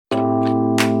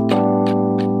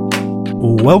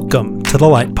Welcome to the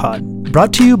Light Pod,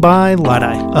 brought to you by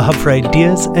Light-Eye, a hub for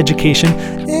ideas, education,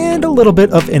 and a little bit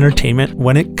of entertainment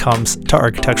when it comes to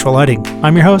architectural lighting.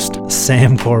 I'm your host,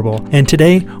 Sam Corbel, and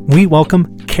today we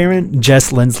welcome Karen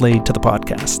Jess Lindsley to the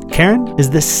podcast. Karen is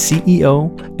the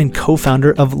CEO and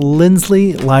co-founder of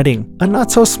Lindsley Lighting, a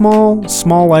not-so-small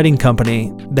lighting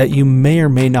company that you may or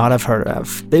may not have heard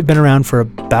of. They've been around for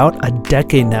about a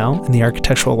decade now in the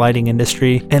architectural lighting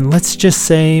industry, and let's just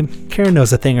say Karen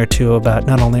knows a thing or two about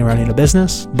not only running a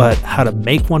business, but how to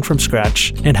make one from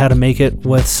scratch and how to make it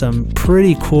with some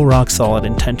pretty cool rock-solid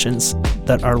intentions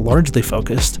that are largely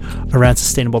focused around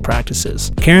sustainable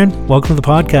practices. Karen, welcome to the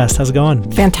podcast. How's it going?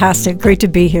 Fantastic. Great to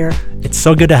be here. It's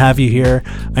so good to have you here.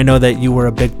 I know that you were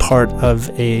a big part of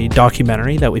a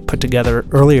documentary that we put together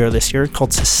earlier this year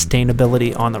called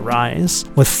Sustainability on the Rise,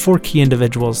 with 4 key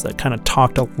individuals that kind of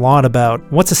talked a lot about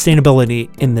what sustainability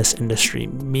in this industry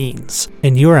means.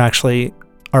 And you are actually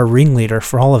our ringleader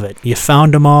for all of it. You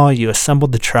found them all, you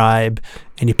assembled the tribe,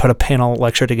 and you put a panel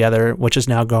lecture together, which is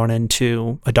now going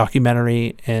into a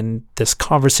documentary and this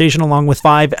conversation along with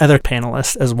 5 other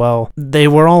panelists as well. They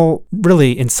were all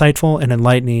really insightful and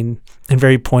enlightening and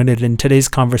very pointed, and today's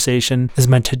conversation is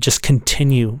meant to just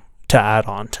continue to add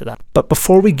on to that. But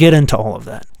before we get into all of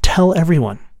that, tell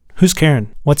everyone, who's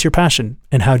Karen? What's your passion?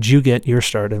 And how'd you get your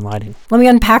start in lighting? Let me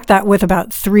unpack that with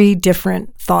about 3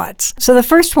 different thoughts. So the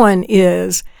first one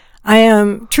is I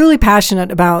am truly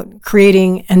passionate about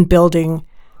creating and building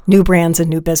new brands and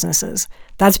new businesses.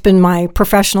 That's been my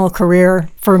professional career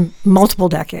for multiple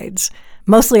decades,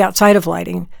 mostly outside of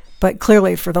lighting, but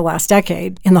clearly for the last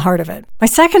decade in the heart of it. My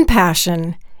second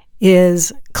passion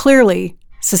is clearly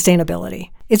sustainability.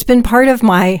 It's been part of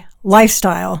my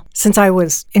lifestyle since I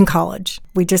was in college.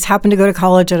 We just happened to go to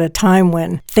college at a time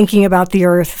when thinking about the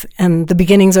Earth and the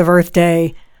beginnings of Earth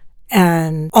Day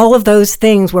and all of those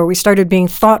things where we started being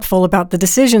thoughtful about the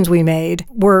decisions we made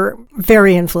were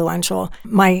very influential.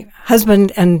 My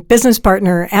husband and business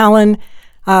partner, Alan,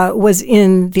 was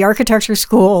in the architecture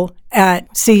school at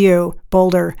CU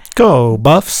Boulder. Go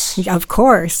Buffs! Of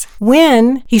course.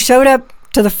 When he showed up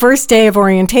to the first day of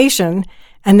orientation,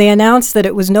 and they announced that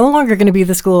it was no longer going to be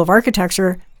the School of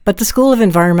Architecture, but the School of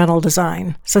Environmental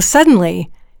Design. So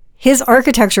suddenly, his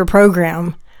architecture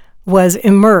program was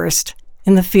immersed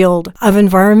in the field of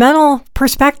environmental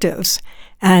perspectives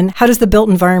and how does the built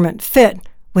environment fit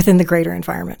within the greater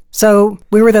environment. So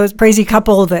we were those crazy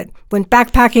couple that went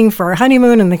backpacking for our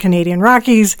honeymoon in the Canadian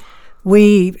Rockies.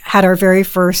 We had our very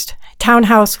first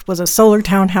townhouse, was a solar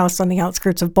townhouse on the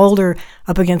outskirts of Boulder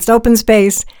up against open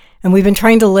space. And we've been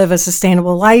trying to live a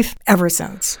sustainable life ever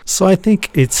since. So I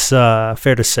think it's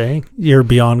fair to say you're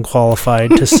beyond qualified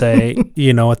to say,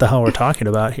 you know what the hell we're talking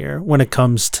about here when it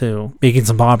comes to making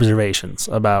some observations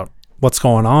about what's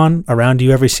going on around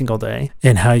you every single day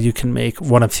and how you can make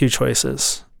one of 2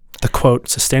 choices. The quote,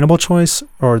 sustainable choice,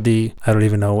 or the, I don't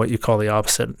even know what you call the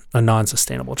opposite, a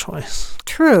non-sustainable choice.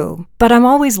 True, but I'm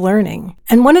always learning.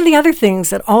 And one of the other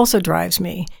things that also drives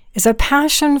me is a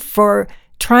passion for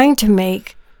trying to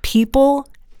make people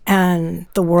and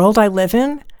the world I live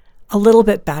in a little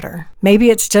bit better.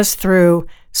 Maybe it's just through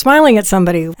smiling at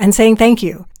somebody and saying thank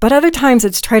you. But other times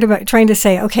it's trying to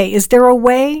say, okay, is there a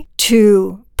way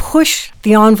to push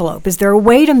the envelope? Is there a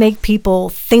way to make people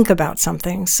think about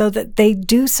something so that they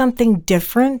do something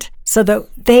different so that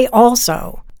they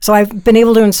also... So I've been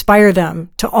able to inspire them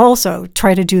to also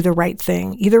try to do the right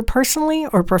thing, either personally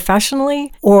or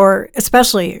professionally, or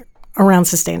especially around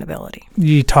sustainability.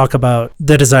 You talk about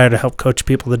the desire to help coach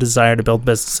people, the desire to build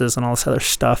businesses and all this other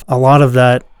stuff. A lot of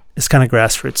that is kind of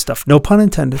grassroots stuff. No pun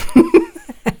intended.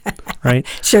 Right?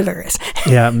 Sure there is.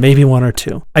 Yeah, maybe 1 or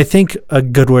 2. I think a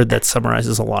good word that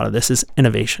summarizes a lot of this is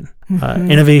innovation.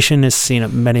 Innovation is seen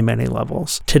at many, many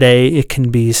levels. Today, it can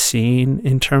be seen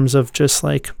in terms of just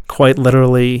like quite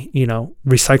literally,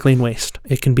 recycling waste.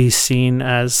 It can be seen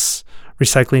as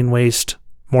recycling waste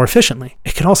more efficiently.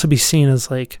 It can also be seen as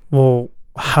like, well,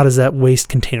 how does that waste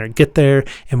container get there?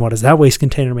 And what is that waste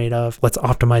container made of? Let's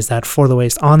optimize that for the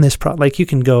waste on this product. Like you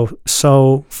can go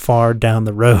so far down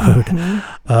the road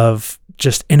of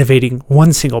just innovating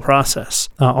one single process.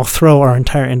 I'll throw our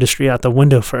entire industry out the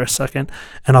window for a second,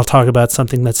 and I'll talk about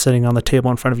something that's sitting on the table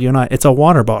in front of you and I. It's a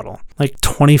water bottle. Like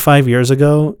 25 years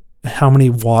ago, how many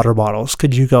water bottles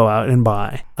could you go out and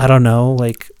buy? I don't know.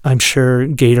 Like, I'm sure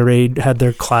Gatorade had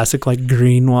their classic, like,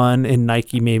 green one, and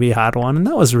Nike maybe had one, and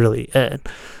that was really it.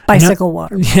 Bicycle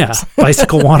water bottles. Yeah,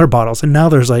 bicycle water bottles. And now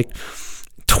there's, like,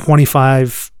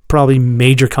 25 probably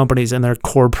major companies, and their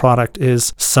core product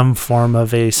is some form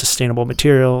of a sustainable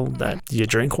material that you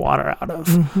drink water out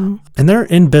of. And they're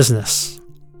in business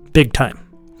big time.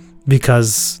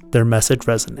 because their message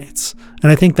resonates.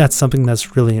 And I think that's something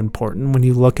that's really important when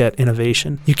you look at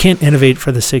innovation. You can't innovate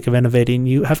for the sake of innovating.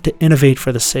 You have to innovate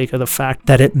for the sake of the fact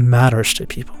that it matters to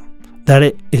people, that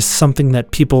it is something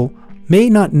that people may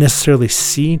not necessarily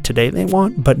see today they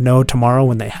want, but know tomorrow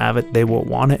when they have it, they will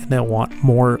want it and they'll want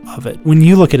more of it. When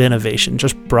you look at innovation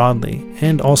just broadly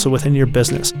and also within your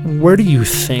business, where do you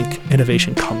think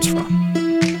innovation comes from?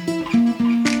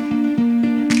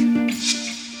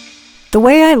 The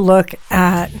way I look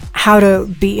at how to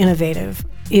be innovative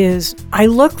is I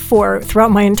look for,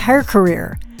 throughout my entire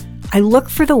career, I look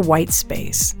for the white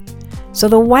space. So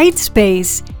the white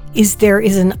space is there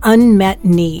is an unmet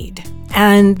need,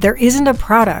 and there isn't a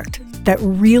product that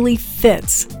really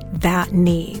fits that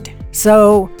need.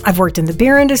 So I've worked in the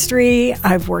beer industry,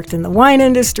 I've worked in the wine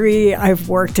industry, I've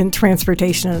worked in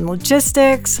transportation and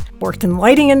logistics, worked in the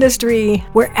lighting industry.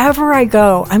 Wherever I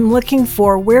go, I'm looking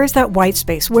for where's that white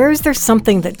space? Where is there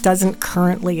something that doesn't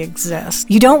currently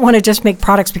exist? You don't want to just make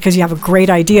products because you have a great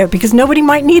idea, because nobody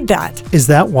might need that. Is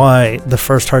that why the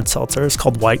first hard seltzer is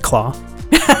called White Claw?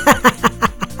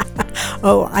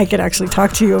 Oh, I could actually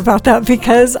talk to you about that,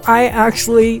 because I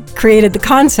actually created the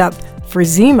concept for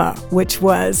Zima, which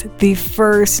was the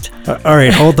first. All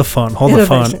right, hold the phone.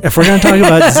 If we're going to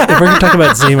talk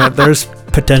about Zima, there's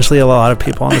potentially a lot of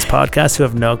people on this podcast who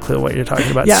have no clue what you're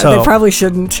talking about. Yeah, so they probably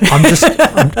shouldn't. I'm just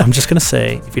going to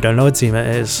say, if you don't know what Zima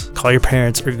is, call your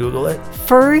parents or Google it.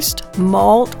 First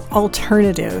malt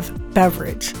alternative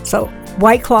beverage. So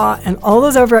White Claw and all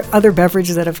those other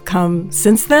beverages that have come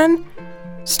since then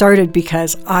started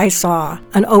because I saw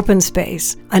an open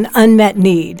space, an unmet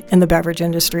need in the beverage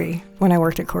industry when I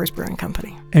worked at Coors Brewing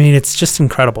Company. I mean, it's just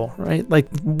incredible, right? Like,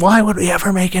 why would we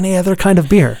ever make any other kind of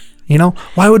beer? You know,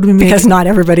 why would we make... Because not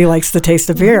everybody likes the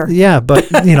taste of beer. Yeah, but,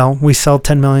 we sell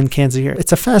 10 million cans a year.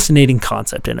 It's a fascinating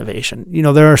concept, innovation.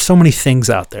 There are so many things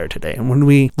out there today. And when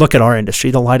we look at our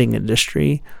industry, the lighting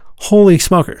industry, holy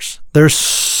smokers, there's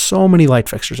so many light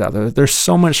fixtures out there. There's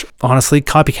so much, honestly,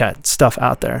 copycat stuff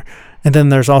out there. And then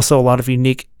there's also a lot of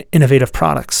unique, innovative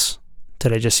products.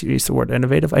 Did I just use the word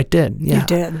innovative? I did. Yeah. You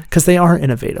did. Because they are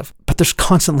innovative. But there's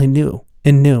constantly new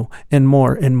and more and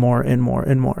more and more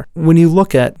and more. When you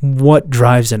look at what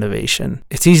drives innovation,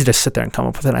 it's easy to sit there and come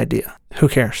up with an idea. Who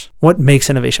cares? What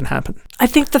makes innovation happen? I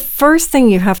think the first thing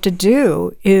you have to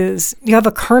do is you have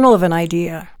a kernel of an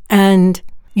idea, and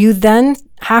you then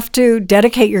have to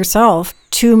dedicate yourself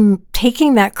to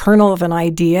taking that kernel of an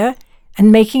idea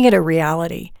and making it a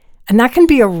reality. And that can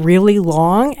be a really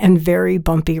long and very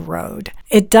bumpy road.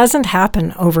 It doesn't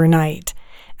happen overnight.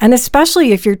 And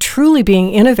especially if you're truly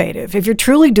being innovative, if you're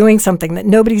truly doing something that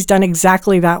nobody's done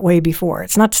exactly that way before.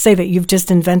 It's not to say that you've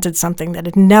just invented something that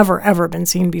had never, ever been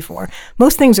seen before.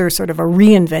 Most things are sort of a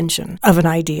reinvention of an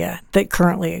idea that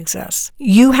currently exists.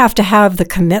 You have to have the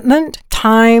commitment,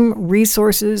 time,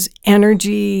 resources,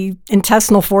 energy,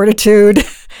 intestinal fortitude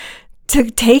to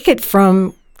take it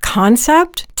from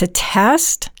concept to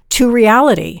test to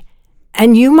reality.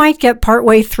 And you might get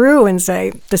partway through and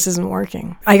say, this isn't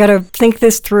working. I got to think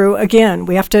this through again.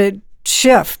 We have to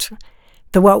shift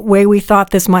the way we thought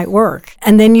this might work.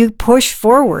 And then you push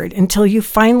forward until you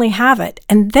finally have it.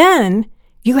 And then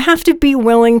you have to be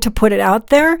willing to put it out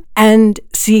there and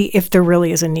see if there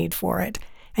really is a need for it.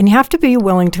 And you have to be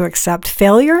willing to accept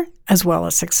failure as well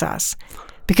as success,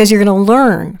 because you're going to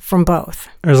learn from both.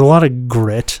 There's a lot of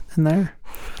grit in there.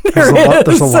 There's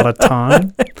a lot of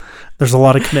time. There's a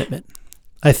lot of commitment.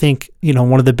 I think,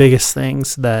 one of the biggest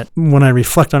things that when I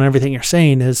reflect on everything you're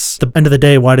saying is, at the end of the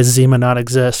day, why does Zima not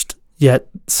exist? Yet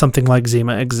something like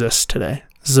Zima exists today.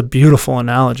 This is a beautiful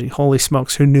analogy. Holy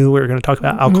smokes, who knew we were going to talk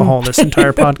about alcohol in this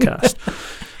entire podcast?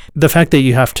 The fact that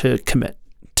you have to commit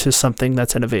to something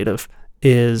that's innovative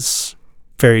is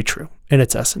very true in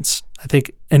its essence. I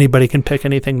think anybody can pick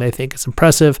anything they think is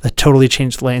impressive that totally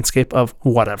changed the landscape of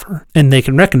whatever. And they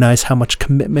can recognize how much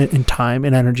commitment and time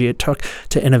and energy it took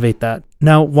to innovate that.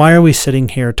 Now, why are we sitting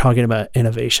here talking about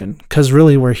innovation? Because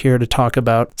really we're here to talk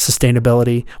about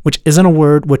sustainability, which isn't a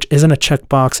word, which isn't a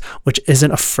checkbox, which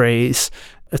isn't a phrase.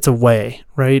 It's a way,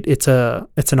 right? It's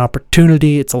an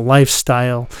opportunity. It's a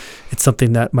lifestyle. It's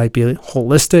something that might be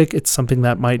holistic. It's something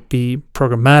that might be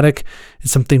programmatic.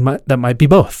 It's something that might be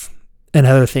both, and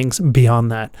other things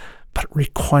beyond that, but it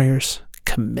requires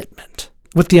commitment.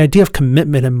 With the idea of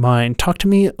commitment in mind, talk to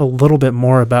me a little bit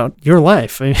more about your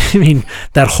life. I mean,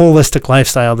 that holistic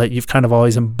lifestyle that you've kind of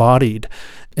always embodied,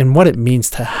 and what it means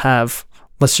to have,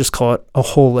 let's just call it a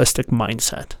holistic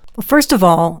mindset. Well, first of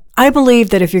all, I believe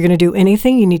that if you're going to do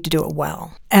anything, you need to do it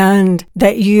well, and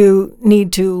that you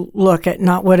need to look at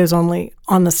not what is only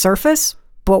on the surface,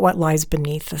 but what lies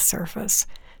beneath the surface.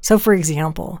 So for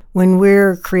example, when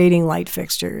we're creating light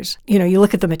fixtures, you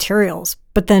look at the materials,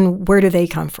 but then where do they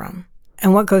come from?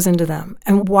 And what goes into them?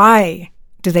 And why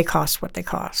do they cost what they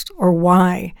cost? Or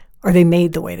why are they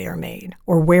made the way they are made?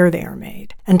 Or where they are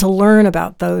made? And to learn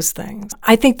about those things.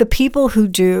 I think the people who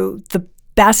do the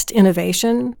best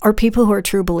innovation are people who are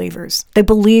true believers. They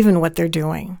believe in what they're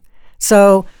doing.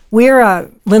 So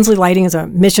Lindsley Lighting is a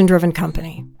mission-driven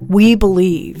company. We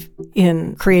believe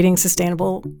in creating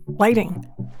sustainable lighting,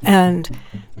 and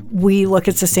we look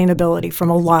at sustainability from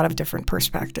a lot of different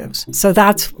perspectives. So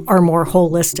that's our more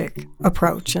holistic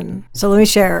approach. And so let me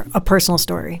share a personal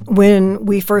story. When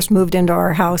we first moved into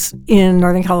our house in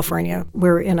Northern California, we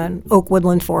were in an oak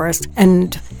woodland forest,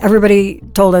 and everybody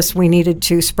told us we needed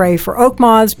to spray for oak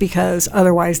moths because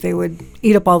otherwise they would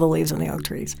eat up all the leaves on the oak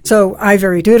trees. So I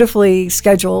very dutifully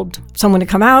scheduled someone to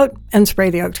come out and spray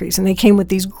the oak trees. And they came with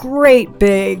these great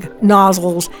big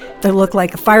nozzles that looked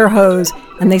like a fire hose,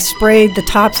 and they sprayed the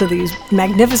tops of these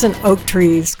magnificent oak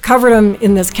trees, covered them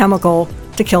in this chemical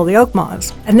to kill the oak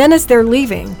moths. And then as they're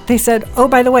leaving, they said, "Oh,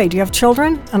 by the way, do you have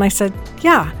children?" And I said,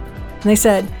 "Yeah." And they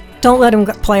said, "Don't let them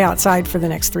play outside for the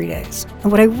next 3 days."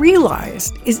 And what I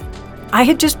realized is I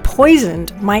had just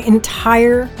poisoned my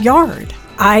entire yard.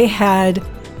 I had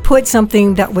put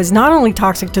something that was not only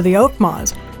toxic to the oak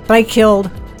moths, but I killed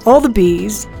all the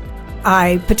bees.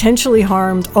 I potentially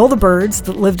harmed all the birds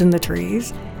that lived in the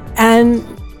trees. And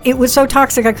it was so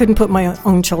toxic I couldn't put my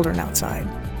own children outside.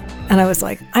 And I was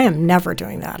like, I am never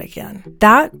doing that again.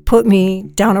 That put me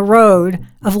down a road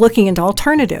of looking into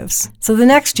alternatives. So the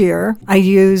next year, I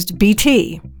used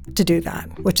BT to do that,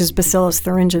 which is Bacillus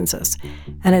thuringiensis.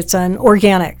 And it's an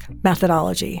organic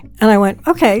methodology. And I went,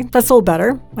 okay, that's a little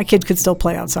better. My kid could still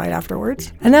play outside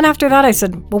afterwards. And then after that, I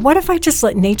said, well, what if I just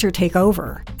let nature take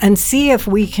over and see if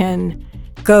we can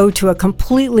go to a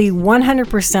completely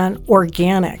 100%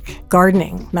 organic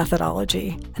gardening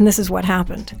methodology? And this is what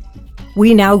happened.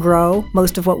 We now grow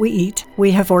most of what we eat.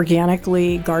 We have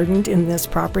organically gardened in this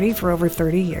property for over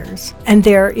 30 years. And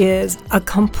there is a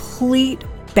complete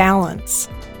balance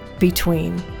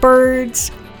between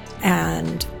birds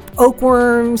and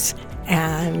oakworms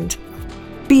and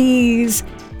bees.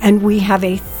 And we have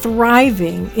a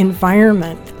thriving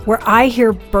environment where I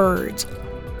hear birds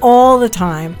all the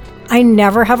time. I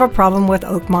never have a problem with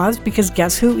oak moths because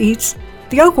guess who eats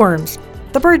the oakworms?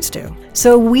 The birds do.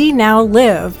 So we now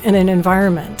live in an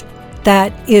environment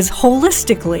that is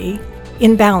holistically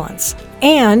in balance.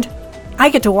 And I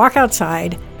get to walk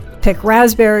outside, pick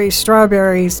raspberries,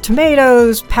 strawberries,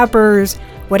 tomatoes, peppers,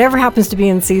 whatever happens to be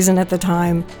in season at the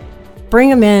time, bring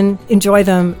them in, enjoy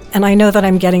them, and I know that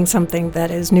I'm getting something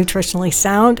that is nutritionally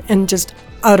sound and just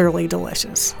utterly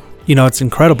delicious. You know, it's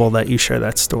incredible that you share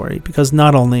that story because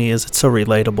not only is it so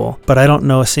relatable, but I don't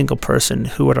know a single person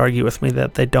who would argue with me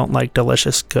that they don't like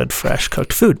delicious, good, fresh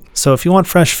cooked food. So if you want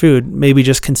fresh food, maybe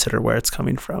just consider where it's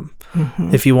coming from.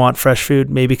 Mm-hmm. If you want fresh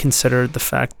food, maybe consider the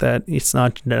fact that it's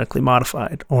not genetically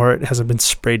modified or it hasn't been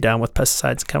sprayed down with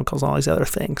pesticides and chemicals and all these other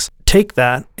things. Take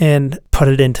that and put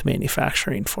it into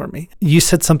manufacturing for me. You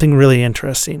said something really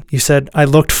interesting. You said, I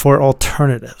looked for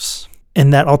alternatives.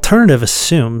 And that alternative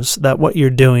assumes that what you're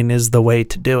doing is the way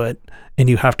to do it, and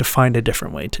you have to find a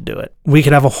different way to do it. We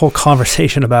could have a whole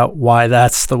conversation about why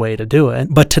that's the way to do it.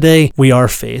 But today, we are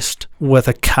faced with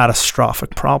a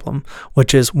catastrophic problem,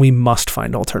 which is we must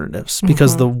find alternatives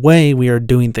because the way we are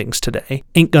doing things today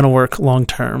ain't going to work long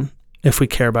term if we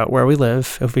care about where we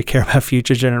live, if we care about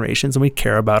future generations, and we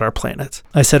care about our planet.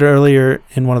 I said earlier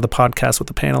in one of the podcasts with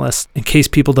the panelists, in case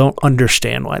people don't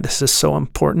understand why this is so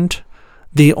important,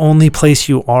 the only place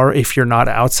you are if you're not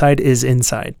outside is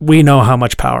inside. We know how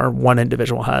much power one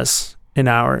individual has in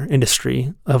our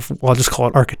industry of, well, I'll just call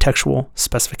it architectural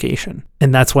specification.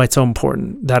 And that's why it's so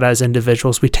important that as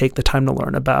individuals, we take the time to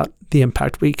learn about the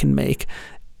impact we can make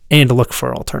and to look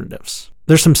for alternatives.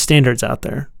 There's some standards out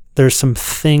there. There's some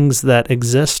things that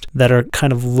exist that are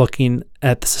kind of looking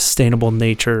at the sustainable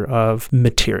nature of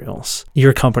materials.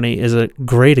 Your company is a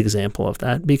great example of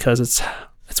that because it's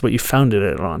what you founded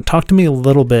it on. Talk to me a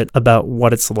little bit about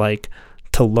what it's like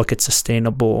to look at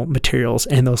sustainable materials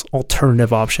and those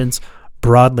alternative options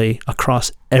broadly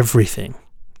across everything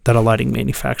that a lighting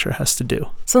manufacturer has to do.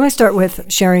 So let me start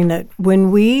with sharing that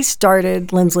when we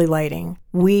started Lindsley Lighting,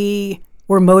 we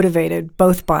were motivated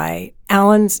both by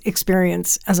Alan's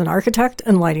experience as an architect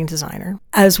and lighting designer,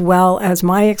 as well as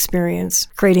my experience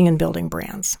creating and building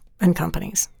brands and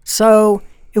companies. So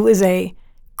it was a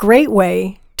great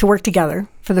way to work together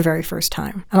for the very first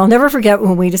time. And I'll never forget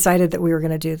when we decided that we were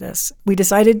going to do this. We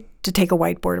decided to take a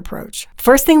whiteboard approach.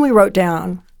 First thing we wrote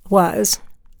down was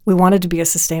we wanted to be a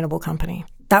sustainable company.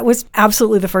 That was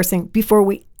absolutely the first thing before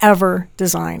we ever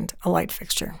designed a light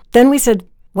fixture. Then we said,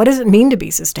 what does it mean to be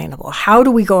sustainable? How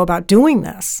do we go about doing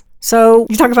this? So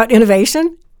you talk about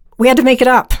innovation. We had to make it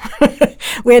up.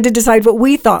 We had to decide what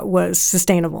we thought was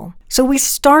sustainable. So we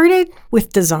started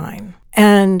with design,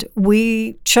 and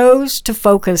we chose to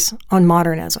focus on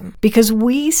modernism because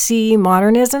we see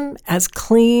modernism as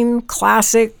clean,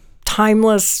 classic,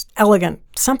 timeless, elegant,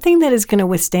 something that is going to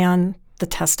withstand the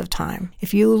test of time.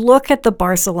 If you look at the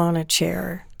Barcelona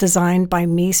chair designed by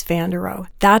Mies van der Rohe,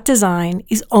 that design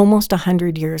is almost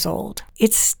 100 years old.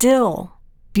 It's still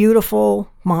beautiful,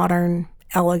 modern,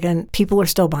 elegant. People are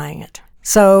still buying it.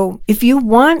 So if you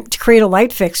want to create a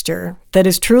light fixture that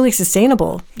is truly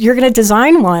sustainable, you're going to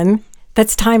design one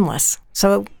that's timeless.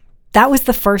 So that was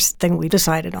the first thing we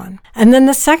decided on. And then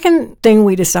the second thing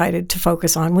we decided to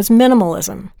focus on was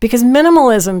minimalism, because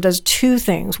minimalism does two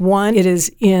things. One, it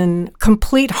is in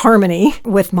complete harmony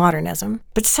with modernism.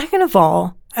 But second of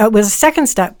all, it was a second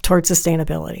step towards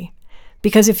sustainability.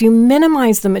 Because if you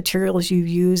minimize the materials you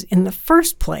use in the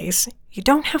first place, you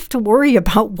don't have to worry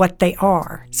about what they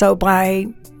are. So by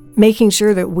making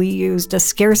sure that we used a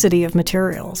scarcity of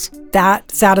materials,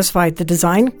 that satisfied the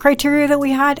design criteria that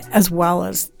we had, as well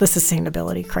as the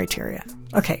sustainability criteria.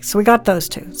 Okay, so we got those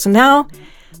two. So now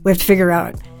we have to figure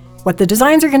out what the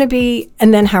designs are going to be,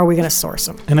 and then how are we going to source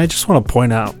them. And I just want to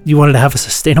point out, you wanted to have a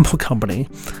sustainable company,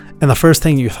 and the first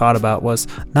thing you thought about was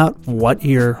not what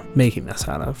you're making this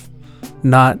out of,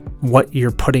 not what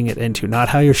you're putting it into, not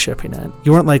how you're shipping it.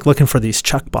 You weren't like looking for these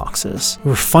check boxes.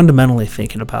 You were fundamentally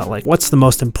thinking about like, what's the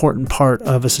most important part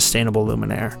of a sustainable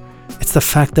luminaire? It's the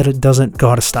fact that it doesn't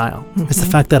go out of style. Mm-hmm. It's the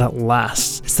fact that it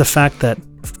lasts. It's the fact that,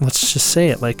 let's just say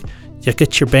it, like you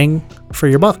get your bang for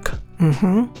your buck.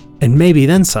 Mm-hmm. And maybe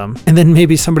then some. And then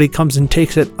maybe somebody comes and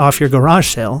takes it off your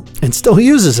garage sale and still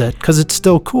uses it because it's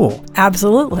still cool.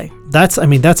 Absolutely. That's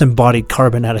embodied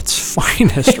carbon at its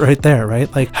finest right there,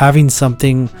 right? Like having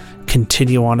something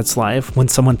continue on its life when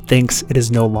someone thinks it is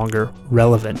no longer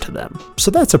relevant to them. So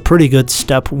that's a pretty good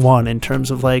step one in terms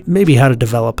of like maybe how to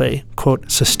develop a quote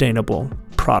sustainable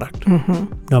product,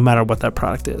 no matter what that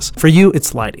product is. For you,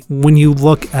 it's lighting. When you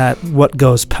look at what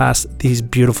goes past these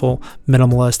beautiful,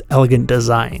 minimalist, elegant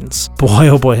designs, boy,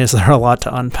 oh boy, is there a lot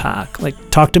to unpack. Like,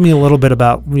 talk to me a little bit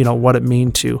about, what it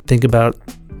means to think about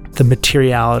the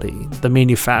materiality, the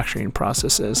manufacturing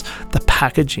processes, the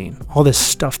packaging, all this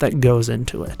stuff that goes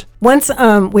into it. Once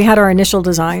we had our initial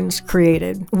designs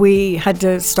created, we had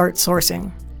to start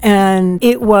sourcing. And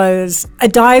it was a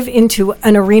dive into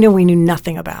an arena we knew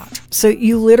nothing about. So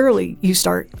you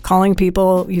start calling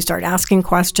people, you start asking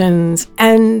questions.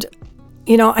 And,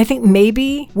 I think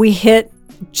maybe we hit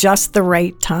just the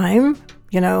right time.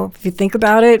 If you think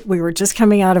about it, we were just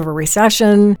coming out of a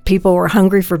recession. People were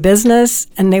hungry for business,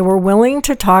 and they were willing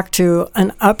to talk to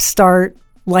an upstart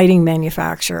lighting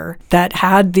manufacturer that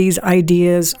had these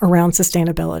ideas around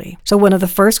sustainability. So one of the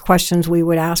first questions we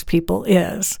would ask people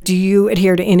is, do you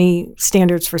adhere to any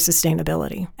standards for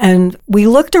sustainability? And we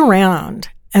looked around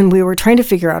and we were trying to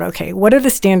figure out, okay, what are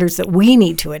the standards that we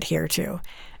need to adhere to?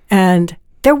 And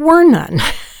there were none.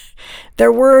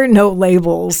 There were no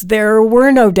labels. There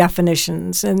were no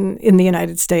definitions in the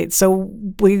United States. So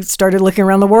we started looking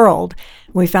around the world.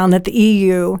 We found that the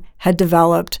EU had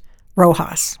developed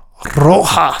RoHS.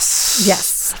 RoHS.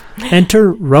 Yes.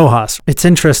 Enter RoHS. It's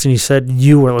interesting you said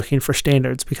you were looking for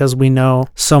standards because we know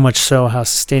so much so how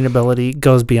sustainability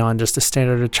goes beyond just a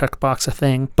standard or checkbox a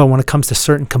thing. But when it comes to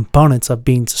certain components of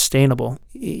being sustainable,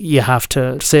 you have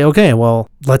to say, okay, well,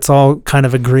 let's all kind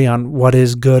of agree on what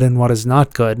is good and what is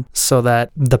not good so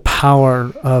that the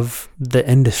power of the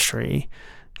industry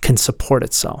can support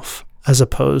itself as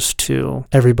opposed to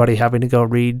everybody having to go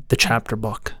read the chapter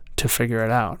book to figure it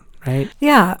out. Right?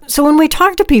 Yeah. So when we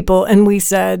talked to people and we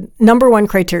said, number one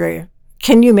criteria,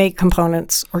 can you make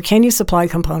components or can you supply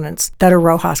components that are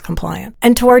RoHS compliant?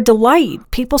 And to our delight,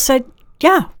 people said,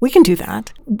 yeah, we can do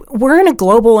that. We're in a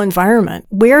global environment.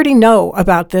 We already know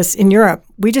about this in Europe.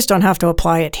 We just don't have to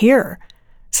apply it here.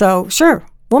 So sure,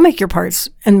 we'll make your parts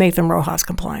and make them RoHS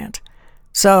compliant.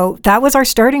 So that was our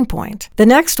starting point. The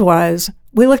next was,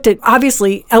 we looked at,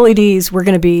 obviously, LEDs were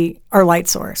going to be our light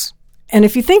source. And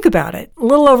if you think about it, a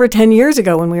little over 10 years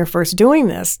ago when we were first doing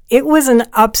this, it was an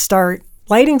upstart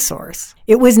lighting source.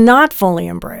 It was not fully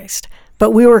embraced,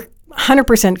 but we were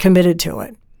 100% committed to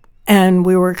it. And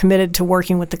we were committed to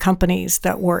working with the companies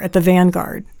that were at the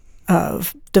vanguard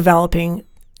of developing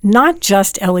not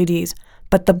just LEDs,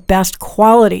 but the best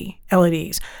quality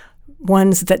LEDs,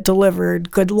 ones that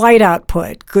delivered good light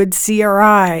output, good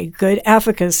CRI, good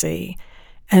efficacy,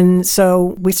 And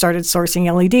so we started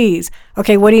sourcing LEDs.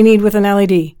 Okay, what do you need with an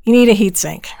LED? You need a heat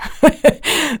sink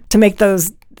to make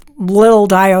those little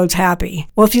diodes happy.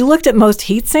 Well, if you looked at most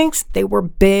heat sinks, they were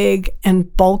big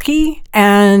and bulky,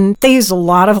 and they used a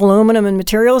lot of aluminum and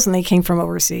materials, and they came from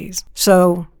overseas.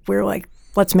 So we were like,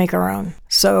 let's make our own.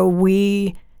 So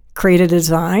we created a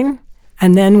design,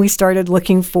 and then we started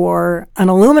looking for an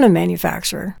aluminum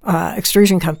manufacturer,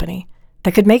 extrusion company,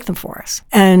 that could make them for us.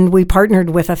 And we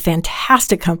partnered with a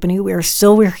fantastic company. We are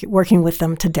still working with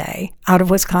them today out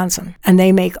of Wisconsin, and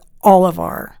they make all of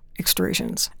our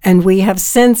extrusions. And we have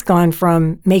since gone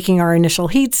from making our initial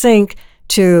heat sink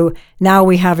to now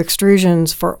we have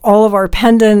extrusions for all of our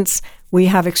pendants. We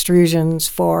have extrusions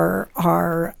for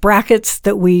our brackets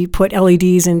that we put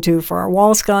LEDs into for our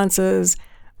wall sconces.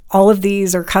 All of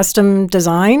these are custom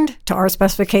designed to our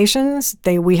specifications.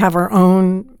 We have our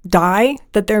own die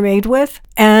that they're made with.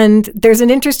 And there's an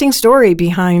interesting story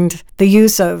behind the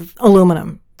use of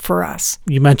aluminum for us.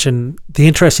 You mentioned the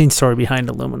interesting story behind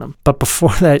aluminum, but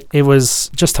before that, it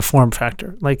was just a form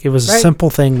factor. Like, it was a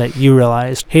simple thing that you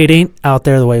realized, hey, it ain't out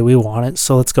there the way we want it,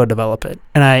 so let's go develop it.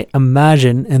 And I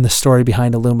imagine in the story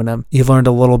behind aluminum, you learned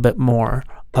a little bit more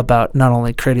about not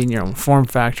only creating your own form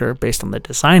factor based on the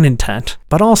design intent,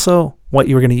 but also what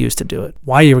you were going to use to do it,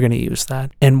 why you were going to use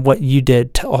that, and what you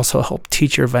did to also help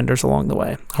teach your vendors along the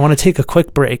way. I want to take a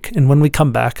quick break, and when we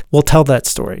come back, we'll tell that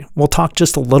story. We'll talk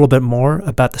just a little bit more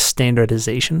about the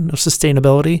standardization of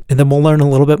sustainability, and then we'll learn a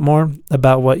little bit more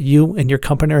about what you and your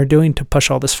company are doing to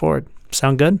push all this forward.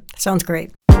 Sound good? Sounds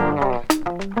great.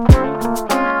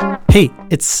 Hey,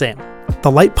 it's Sam. The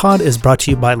Light Pod is brought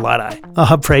to you by Light-Eye, a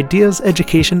hub for ideas,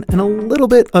 education, and a little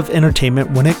bit of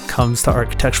entertainment when it comes to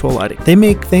architectural lighting. They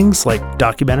make things like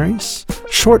documentaries,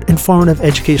 short, informative,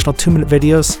 educational 2-minute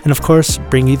videos, and of course,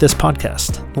 bring you this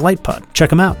podcast, The Light Pod. Check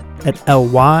them out at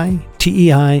lytei.com.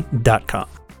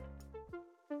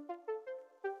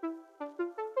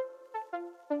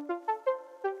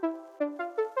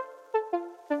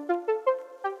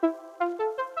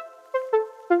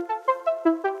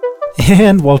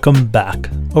 And welcome back.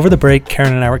 Over the break,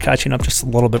 Karen and I were catching up just a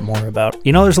little bit more about,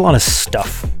 there's a lot of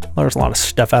stuff. There's a lot of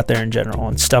stuff out there in general,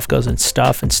 and stuff goes in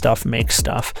stuff, and stuff makes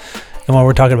stuff. And when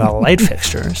we're talking about light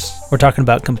fixtures, we're talking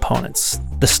about components.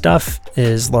 The stuff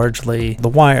is largely the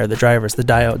wire, the drivers, the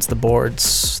diodes, the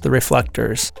boards, the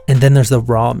reflectors. And then there's the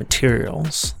raw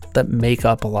materials that make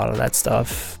up a lot of that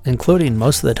stuff, including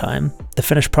most of the time, the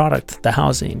finished product, the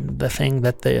housing, the thing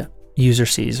that the user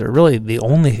sees, or really the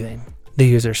only thing the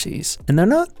user sees. And they're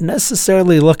not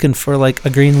necessarily looking for like a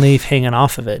green leaf hanging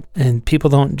off of it. And people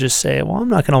don't just say, well, I'm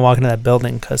not going to walk into that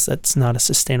building because that's not a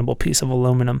sustainable piece of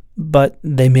aluminum. But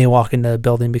they may walk into a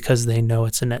building because they know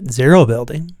it's a net zero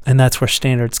building. And that's where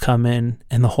standards come in,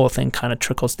 and the whole thing kind of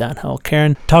trickles downhill.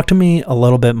 Karen, talk to me a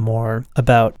little bit more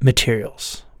about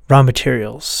materials, raw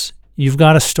materials. You've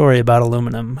got a story about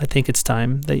aluminum. I think it's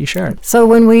time that you share it. So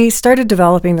when we started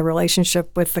developing the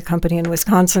relationship with the company in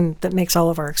Wisconsin that makes all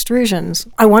of our extrusions,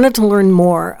 I wanted to learn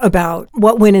more about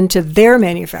what went into their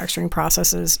manufacturing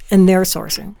processes and their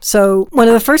sourcing. So one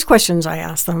of the first questions I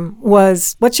asked them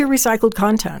was, what's your recycled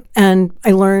content? And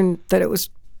I learned that it was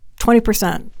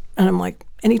 20%. And I'm like,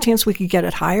 any chance we could get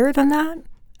it higher than that?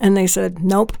 And they said,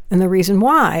 nope. And the reason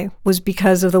why was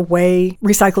because of the way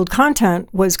recycled content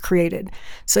was created.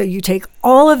 So you take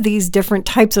all of these different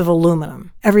types of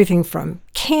aluminum, everything from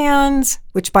cans,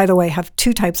 which, by the way, have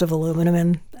 2 types of aluminum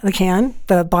in the can,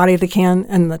 the body of the can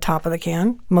and the top of the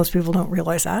can. Most people don't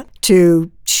realize that.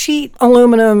 To sheet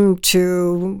aluminum,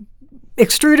 to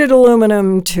extruded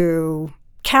aluminum, to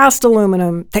cast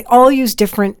aluminum. They all use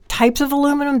different types of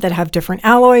aluminum that have different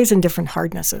alloys and different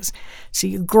hardnesses. So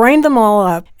you grind them all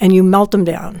up and you melt them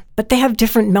down, but they have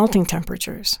different melting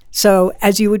temperatures. So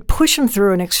as you would push them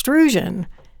through an extrusion,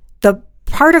 the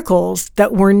particles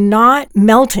that were not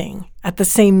melting at the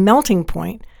same melting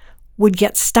point would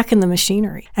get stuck in the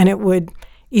machinery, and it would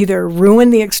either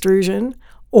ruin the extrusion,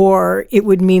 or it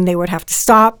would mean they would have to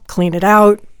stop, clean it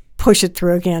out, push it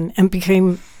through again, and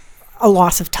became a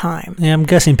loss of time. Yeah, I'm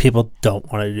guessing people don't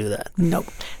want to do that. Nope.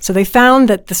 So they found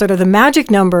that the magic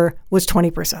number was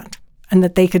 20%, and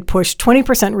that they could push 20%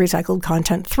 recycled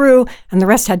content through, and the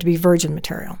rest had to be virgin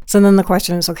material. So then the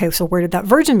question is, okay, so where did that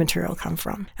virgin material come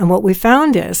from? And what we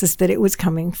found is that it was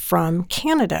coming from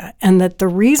Canada, and that the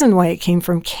reason why it came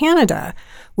from Canada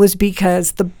was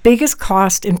because the biggest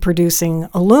cost in producing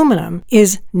aluminum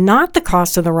is not the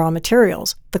cost of the raw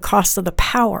materials, the cost of the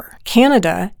power.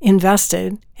 Canada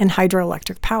invested in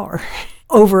hydroelectric power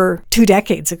over 2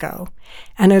 decades ago.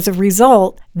 And as a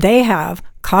result, they have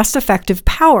cost-effective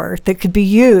power that could be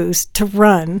used to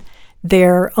run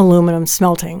their aluminum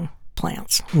smelting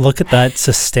plants. Look at that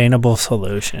sustainable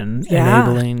solution,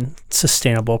 enabling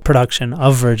sustainable production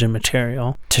of virgin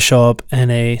material to show up in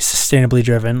a sustainably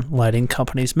driven lighting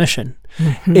company's mission.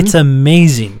 Mm-hmm. It's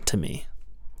amazing to me.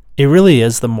 It really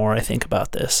is, the more I think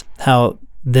about this, how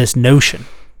this notion,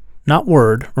 not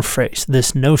word or phrase,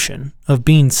 this notion of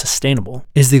being sustainable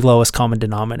is the lowest common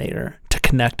denominator to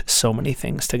connect so many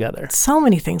things together. So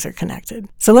many things are connected.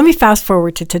 So let me fast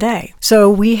forward to today. So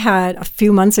we had a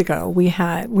few months ago,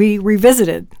 we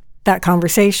revisited that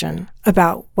conversation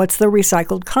about what's the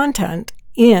recycled content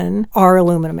in our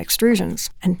aluminum extrusions.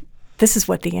 And this is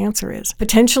what the answer is.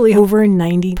 Potentially over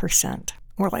 90%.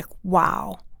 We're like,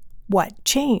 wow, what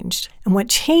changed? And what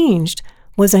changed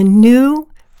was a new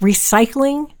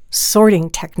recycling sorting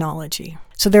technology.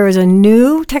 So there is a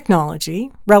new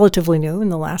technology, relatively new in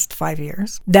the last 5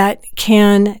 years, that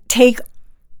can take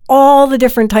all the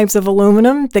different types of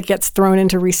aluminum that gets thrown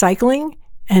into recycling,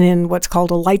 and in what's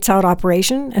called a lights out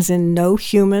operation, as in no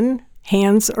human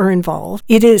hands are involved.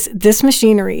 This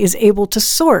machinery is able to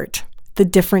sort the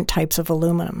different types of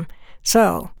aluminum.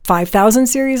 So 5,000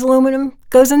 series aluminum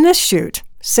goes in this chute,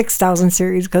 6,000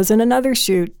 series goes in another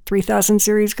chute, 3,000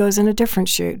 series goes in a different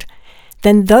chute.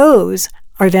 Then those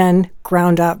are then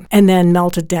ground up and then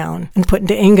melted down and put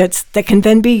into ingots that can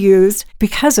then be used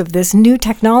because of this new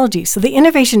technology. So the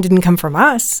innovation didn't come from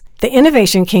us. The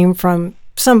innovation came from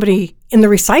somebody in the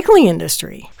recycling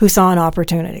industry who saw an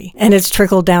opportunity, and it's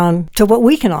trickled down to what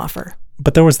we can offer.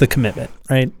 But there was the commitment,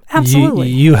 right? Absolutely.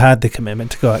 You had the commitment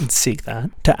to go out and seek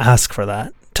that, to ask for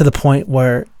that, to the point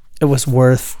where it was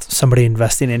worth somebody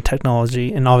investing in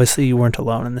technology. And obviously you weren't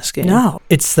alone in this game. No.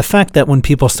 It's the fact that when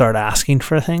people start asking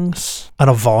for things on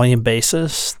a volume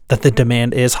basis, that the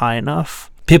demand is high enough,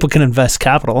 people can invest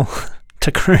capital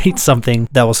to create something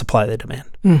that will supply the demand.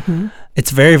 Mm-hmm.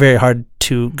 It's very, very hard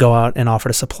to go out and offer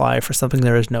to supply for something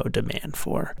there is no demand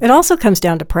for. It also comes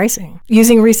down to pricing.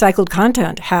 Using recycled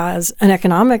content has an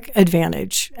economic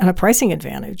advantage and a pricing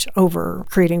advantage over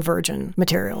creating virgin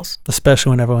materials. Especially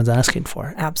when everyone's asking for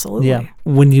it. Absolutely. Yeah.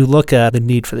 When you look at the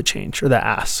need for the change or the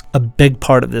ask, a big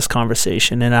part of this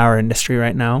conversation in our industry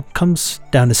right now comes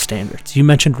down to standards. You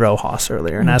mentioned RoHS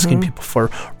earlier and asking people for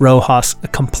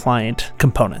RoHS compliant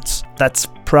components. That's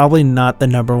probably not the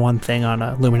number one thing on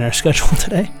a Luminaire schedule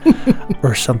today,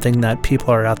 or something that people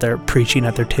are out there preaching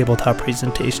at their tabletop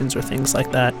presentations or things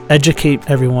like that. Educate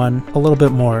everyone a little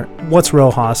bit more. What's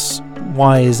RoHS?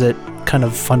 Why is it kind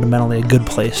of fundamentally a good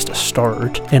place to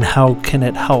start? And how can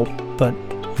it help? But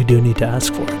we do need to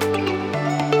ask for it.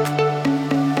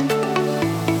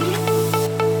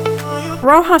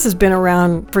 RoHS has been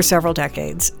around for several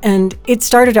decades, and it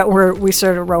started out where we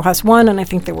started at RoHS 1, and I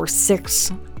think there were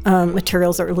 6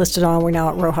 materials that were listed on. We're now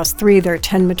at RoHS 3. There are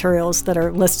 10 materials that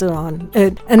are listed on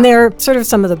it. And they're sort of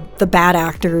some of the bad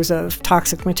actors of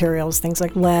toxic materials, things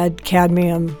like lead,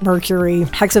 cadmium, mercury,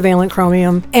 hexavalent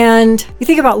chromium. And you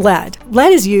think about lead.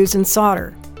 Lead is used in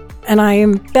solder. And I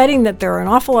am betting that there are an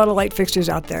awful lot of light fixtures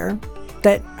out there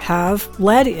that have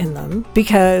lead in them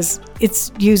because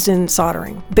it's used in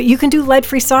soldering. But you can do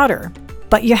lead-free solder.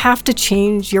 But you have to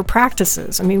change your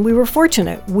practices. I mean, we were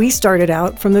fortunate. We started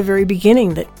out from the very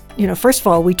beginning that, first of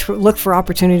all, we look for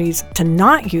opportunities to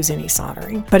not use any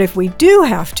soldering. But if we do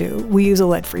have to, we use a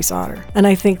lead-free solder. And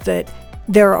I think that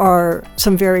there are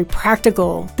some very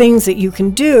practical things that you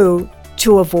can do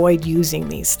to avoid using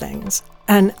these things.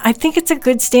 And I think it's a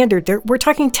good standard. We're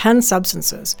talking 10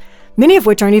 substances, many of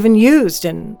which aren't even used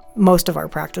in most of our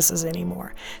practices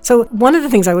anymore. So one of the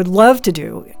things I would love to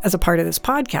do as a part of this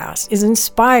podcast is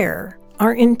inspire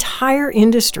our entire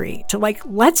industry to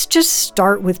let's just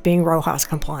start with being RoHS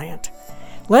compliant.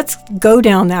 Let's go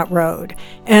down that road.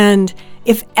 And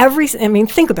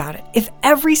think about it. If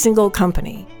every single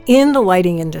company in the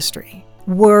lighting industry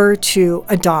were to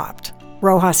adopt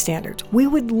RoHS standards, we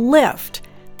would lift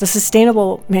the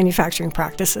sustainable manufacturing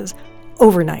practices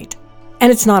overnight.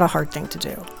 And it's not a hard thing to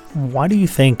do. Why do you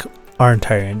think our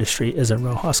entire industry isn't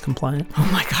RoHS compliant? Oh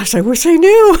my gosh, I wish I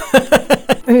knew.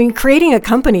 I mean, creating a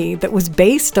company that was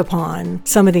based upon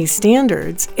some of these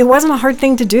standards, it wasn't a hard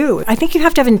thing to do. I think you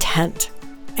have to have intent.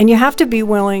 And you have to be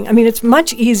willing. I mean, it's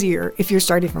much easier if you're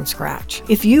starting from scratch.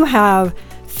 If you have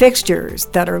fixtures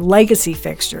that are legacy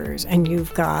fixtures and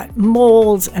you've got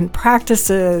molds and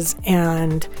practices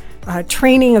and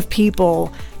training of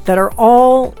people that are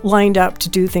all lined up to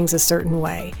do things a certain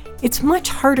way, it's much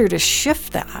harder to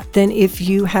shift that than if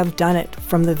you have done it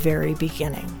from the very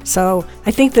beginning. So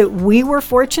I think that we were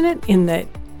fortunate in that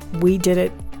we did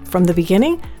it from the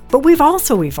beginning, but we've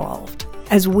also evolved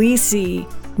as we see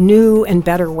new and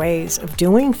better ways of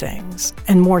doing things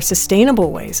and more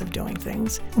sustainable ways of doing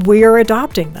things. We are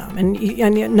adopting them. And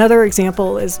another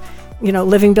example is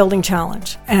Living Building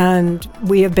Challenge. And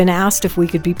we have been asked if we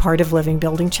could be part of Living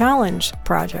Building Challenge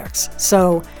projects.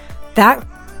 So that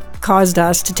caused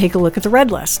us to take a look at the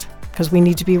Red List, because we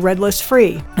need to be Red List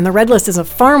free. And the Red List is a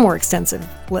far more extensive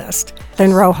list than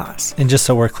RoHS. And just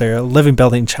so we're clear, Living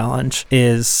Building Challenge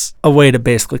is a way to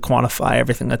basically quantify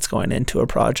everything that's going into a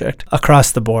project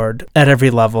across the board, at every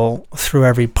level, through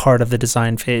every part of the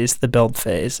design phase, the build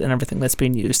phase, and everything that's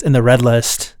being used. And the Red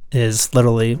List is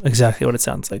literally exactly what it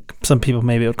sounds like. Some people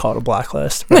maybe would call it a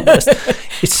blacklist.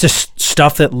 It's just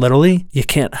stuff that literally you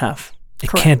can't have. It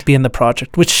Correct. Can't be in the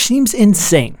project, which seems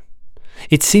insane.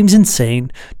 It seems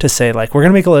insane to say, like, we're going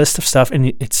to make a list of stuff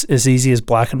and it's as easy as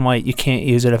black and white. You can't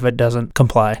use it if it doesn't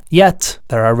comply. Yet,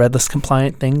 there are Red List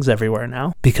compliant things everywhere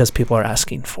now because people are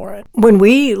asking for it. When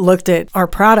we looked at our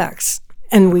products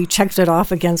and we checked it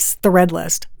off against the Red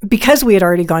List, because we had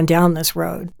already gone down this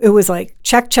road, it was like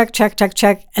check, check, check, check,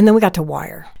 check. And then we got to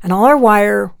wire. And all our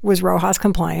wire was RoHS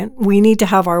compliant. We need to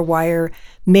have our wire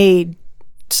made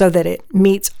so that it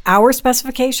meets our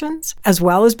specifications as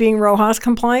well as being RoHS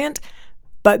compliant.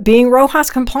 But being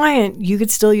RoHS compliant, you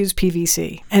could still use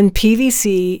PVC. And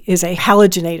PVC is a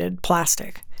halogenated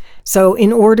plastic. So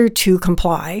in order to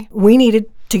comply, we needed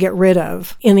to get rid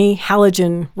of any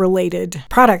halogen-related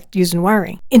product used in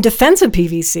wiring. In defense of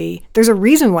PVC, there's a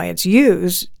reason why it's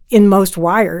used in most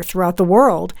wire throughout the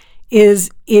world, is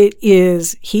it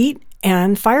is heat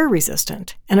and fire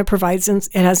resistant, and it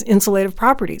has insulative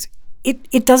properties.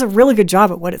 It does a really good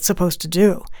job at what it's supposed to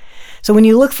do. So when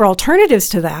you look for alternatives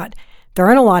to that, there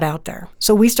aren't a lot out there.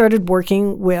 So we started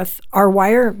working with our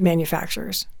wire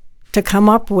manufacturers to come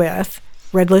up with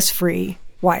Red List free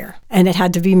wire. And it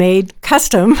had to be made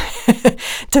custom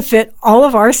to fit all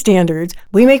of our standards.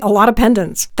 We make a lot of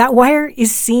pendants. That wire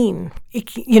is seen.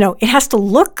 It has to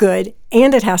look good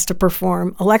and it has to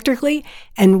perform electrically.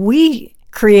 And we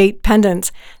create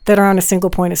pendants that are on a single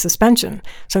point of suspension.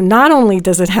 So not only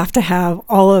does it have to have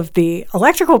all of the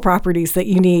electrical properties that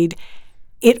you need,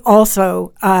 it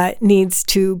also needs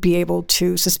to be able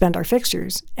to suspend our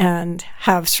fixtures and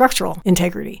have structural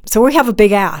integrity. So we have a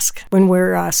big ask when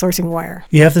we're sourcing wire.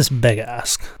 You have this big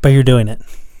ask, but you're doing it.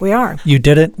 We are. You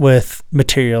did it with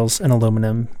materials and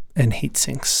aluminum and heat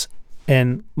sinks.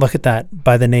 And look at that.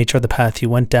 By the nature of the path you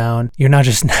went down, you're not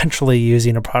just naturally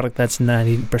using a product that's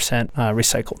 90%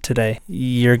 recycled today.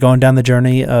 You're going down the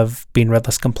journey of being Red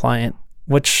List compliant,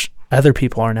 which other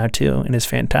people are now too, and is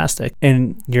fantastic.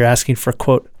 And you're asking for,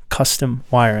 quote, custom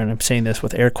wire, and I'm saying this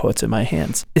with air quotes in my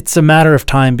hands. It's a matter of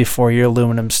time before your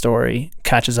aluminum story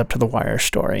catches up to the wire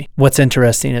story. What's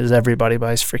interesting is everybody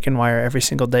buys freaking wire every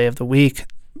single day of the week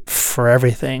for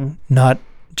everything, not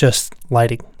just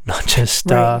lighting, not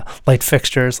just light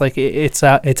fixtures. Like it's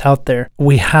out there.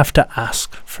 We have to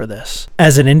ask for this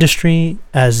as an industry,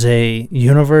 as a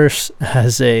universe,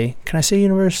 can I say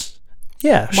universe?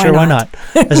 Yeah, sure, why not?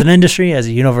 As an industry, as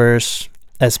a universe,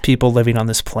 as people living on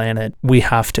this planet, we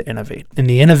have to innovate. And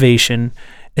the innovation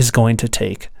is going to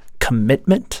take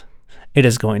commitment, it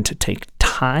is going to take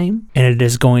time, and it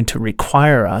is going to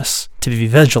require us to be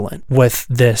vigilant with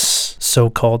this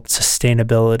so-called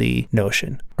sustainability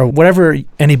notion, or whatever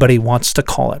anybody wants to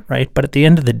call it, right? But at the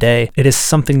end of the day, it is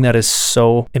something that is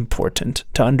so important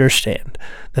to understand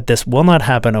that this will not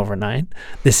happen overnight.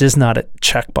 This is not a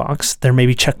checkbox. There may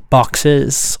be check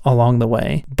boxes along the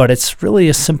way, but it's really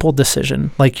a simple decision.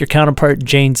 Like your counterpart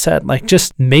Jane said, like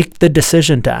just make the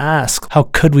decision to ask, how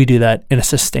could we do that in a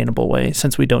sustainable way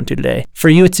since we don't do today? For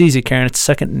you, it's easy, Karen. It's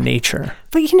second nature.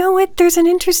 But you know what? There's an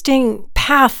interesting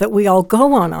path that we all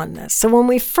go on this. So when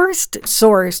we first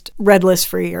sourced Red List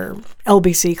free or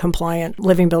LBC compliant,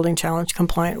 Living Building Challenge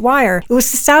compliant wire, it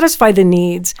was to satisfy the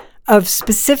needs of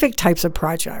specific types of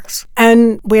projects.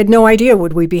 And we had no idea,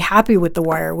 would we be happy with the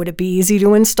wire? Would it be easy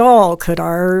to install? Could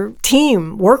our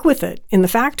team work with it in the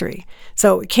factory?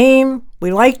 So it came,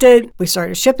 we liked it, we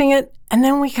started shipping it, and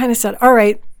then we kind of said, all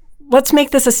right, let's make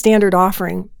this a standard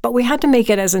offering. But we had to make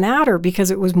it as an adder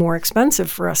because it was more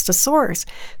expensive for us to source.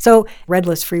 So Red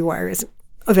List free wire is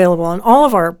available on all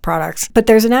of our products, but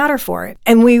there's an adder for it.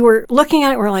 And we were looking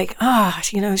at it, we're like,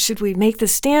 should we make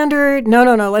this standard? No,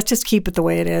 let's just keep it the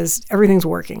way it is. Everything's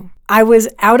working. I was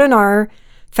out in our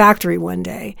factory one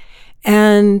day,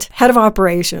 and head of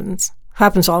operations, who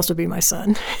happens to also be my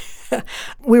son,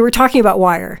 we were talking about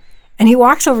wire. And he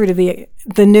walks over to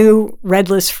the new Red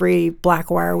List free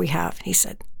black wire we have. And he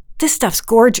said, this stuff's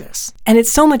gorgeous. And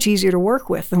it's so much easier to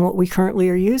work with than what we currently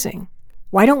are using.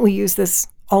 Why don't we use this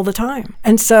all the time?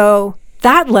 And so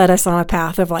that led us on a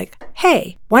path of like,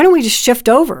 hey, why don't we just shift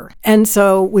over? And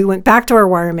so we went back to our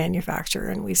wire manufacturer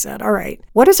and we said, all right,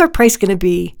 what is our price going to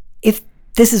be if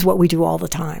this is what we do all the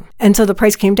time? And so the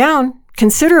price came down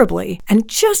considerably. And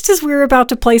just as we were about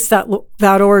to place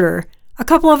that order, a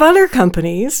couple of other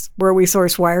companies where we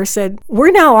source wire said,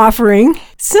 we're now offering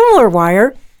similar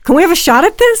wire. Can we have a shot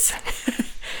at this?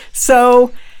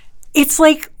 So it's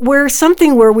like we're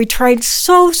something where we tried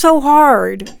so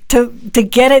hard to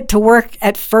get it to work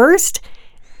at first.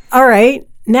 All right,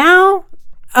 now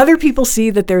other people see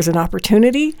that there's an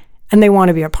opportunity and they want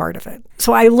to be a part of it.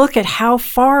 So I look at how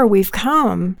far we've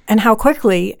come and how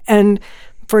quickly. And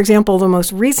for example, the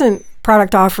most recent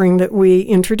product offering that we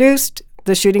introduced,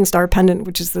 the Shooting Star Pendant,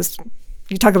 which is this,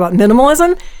 you talk about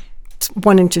minimalism, it's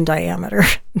 1 inch in diameter,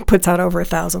 puts out over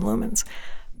 1,000 lumens.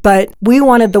 But we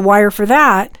wanted the wire for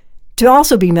that to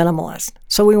also be minimalist.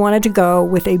 So we wanted to go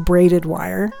with a braided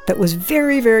wire that was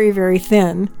very, very, very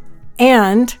thin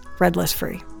and redless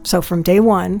free. So from day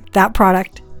one, that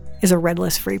product is a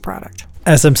redless free product.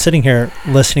 As I'm sitting here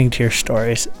listening to your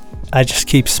stories, I just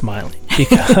keep smiling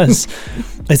because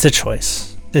it's a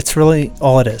choice. It's really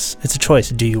all it is. It's a choice.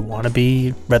 Do you want to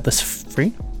be redless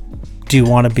free? Do you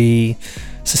want to be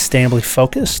sustainably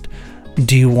focused?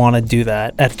 Do you want to do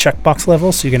that at a checkbox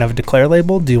level so you can have a declare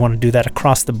label? Do you want to do that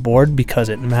across the board because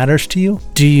it matters to you?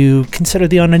 Do you consider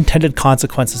the unintended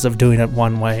consequences of doing it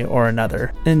one way or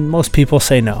another? And most people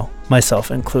say no, myself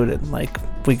included. Like,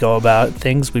 we go about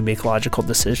things, we make logical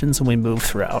decisions, and we move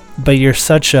throughout. But you're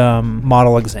such a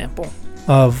model example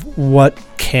of what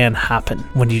can happen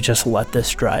when you just let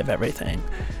this drive everything.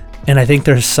 And I think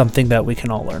there's something that we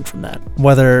can all learn from that.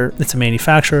 Whether it's a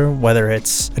manufacturer, whether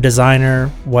it's a designer,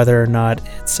 whether or not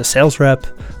it's a sales rep,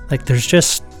 like there's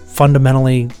just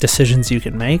fundamentally decisions you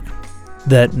can make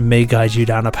that may guide you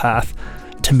down a path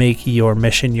to make your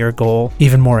mission, your goal,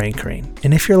 even more anchoring.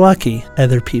 And if you're lucky,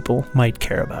 other people might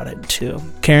care about it too.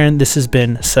 Karen, this has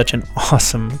been such an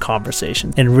awesome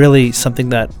conversation and really something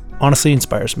that honestly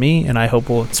inspires me, and I hope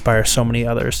will inspire so many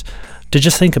others to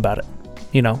just think about it.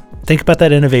 You know, think about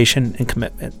that innovation and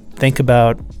commitment. Think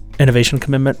about innovation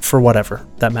commitment for whatever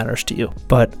that matters to you.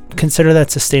 But consider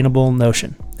that sustainable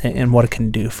notion and what it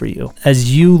can do for you.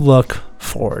 As you look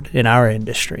forward in our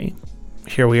industry,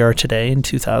 here we are today in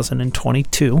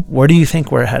 2022. Where do you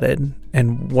think we're headed?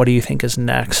 And what do you think is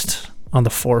next on the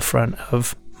forefront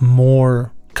of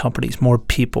more companies, more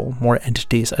people, more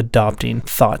entities adopting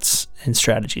thoughts and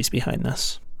strategies behind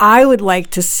this? I would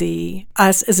like to see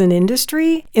us as an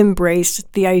industry embrace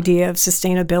the idea of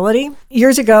sustainability.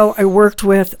 Years ago, I worked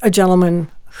with a gentleman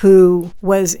who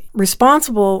was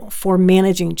responsible for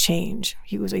managing change.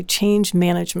 He was a change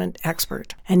management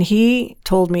expert. And he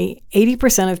told me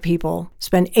 80% of people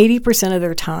spend 80% of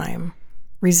their time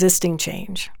resisting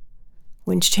change,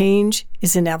 when change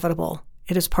is inevitable.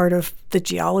 It is part of the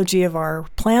geology of our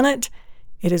planet.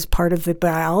 It is part of the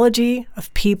biology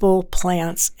of people,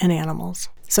 plants, and animals.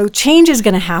 So change is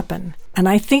going to happen. And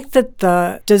I think that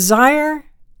the desire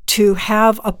to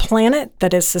have a planet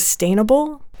that is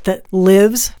sustainable, that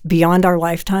lives beyond our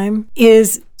lifetime,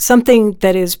 is something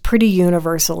that is pretty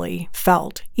universally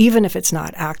felt, even if it's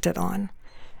not acted on.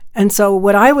 And so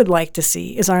what I would like to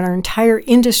see is our entire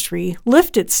industry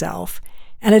lift itself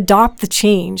and adopt the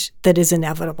change that is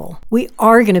inevitable. We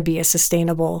are going to be a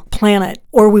sustainable planet,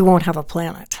 or we won't have a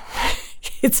planet.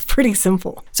 It's pretty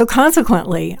simple. So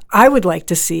consequently, I would like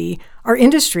to see our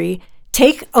industry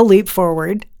take a leap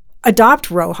forward, adopt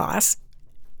RoHS.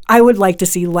 I would like to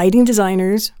see lighting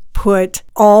designers put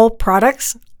all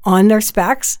products on their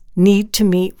specs need to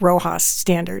meet RoHS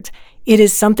standards. It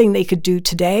is something they could do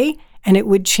today, and it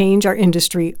would change our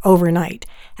industry overnight.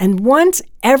 And once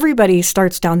everybody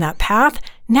starts down that path,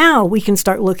 now we can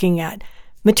start looking at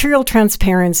material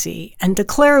transparency and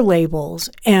declare labels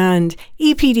and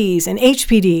EPDs and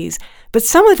HPDs. But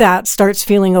some of that starts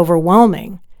feeling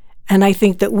overwhelming. And I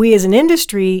think that we as an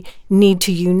industry need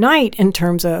to unite in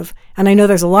terms of, and I know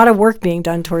there's a lot of work being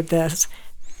done toward this,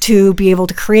 to be able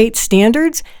to create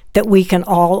standards that we can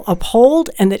all uphold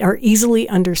and that are easily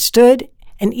understood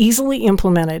and easily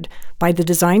implemented by the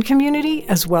design community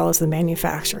as well as the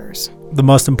manufacturers. The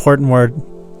most important word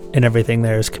in everything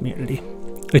there is community.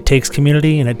 It takes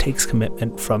community and it takes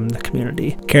commitment from the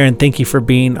community. Karen, thank you for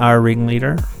being our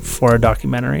ringleader for our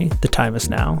documentary, The Time Is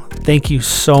Now. Thank you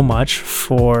so much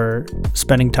for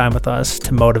spending time with us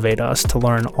to motivate us to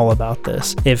learn all about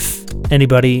this. If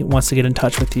anybody wants to get in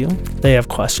touch with you, they have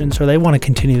questions, or they want to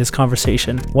continue this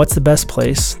conversation, what's the best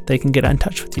place they can get in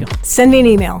touch with you? Send me an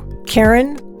email,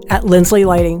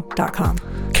 Karen@LinsleyLighting.com.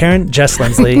 Karen, Jess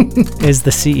Lindsley, is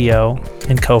the CEO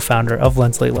and co-founder of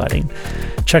Lindsley Lighting.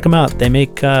 Check them out. They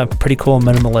make pretty cool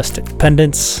minimalistic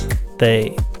pendants.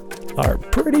 They are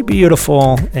pretty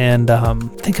beautiful. And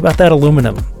think about that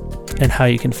aluminum and how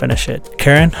you can finish it.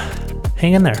 Karen,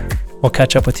 hang in there. We'll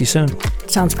catch up with you soon.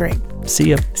 Sounds great. See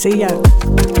ya. See ya.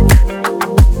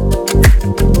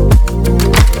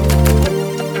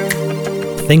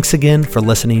 Thanks again for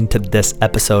listening to this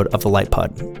episode of The Light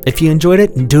Pod. If you enjoyed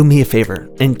it, do me a favor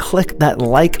and click that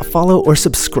like, follow, or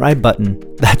subscribe button.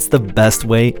 That's the best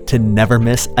way to never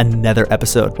miss another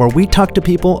episode where we talk to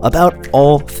people about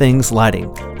all things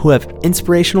lighting who have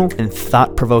inspirational and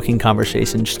thought-provoking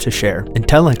conversations to share.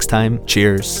 Until next time,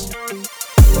 cheers.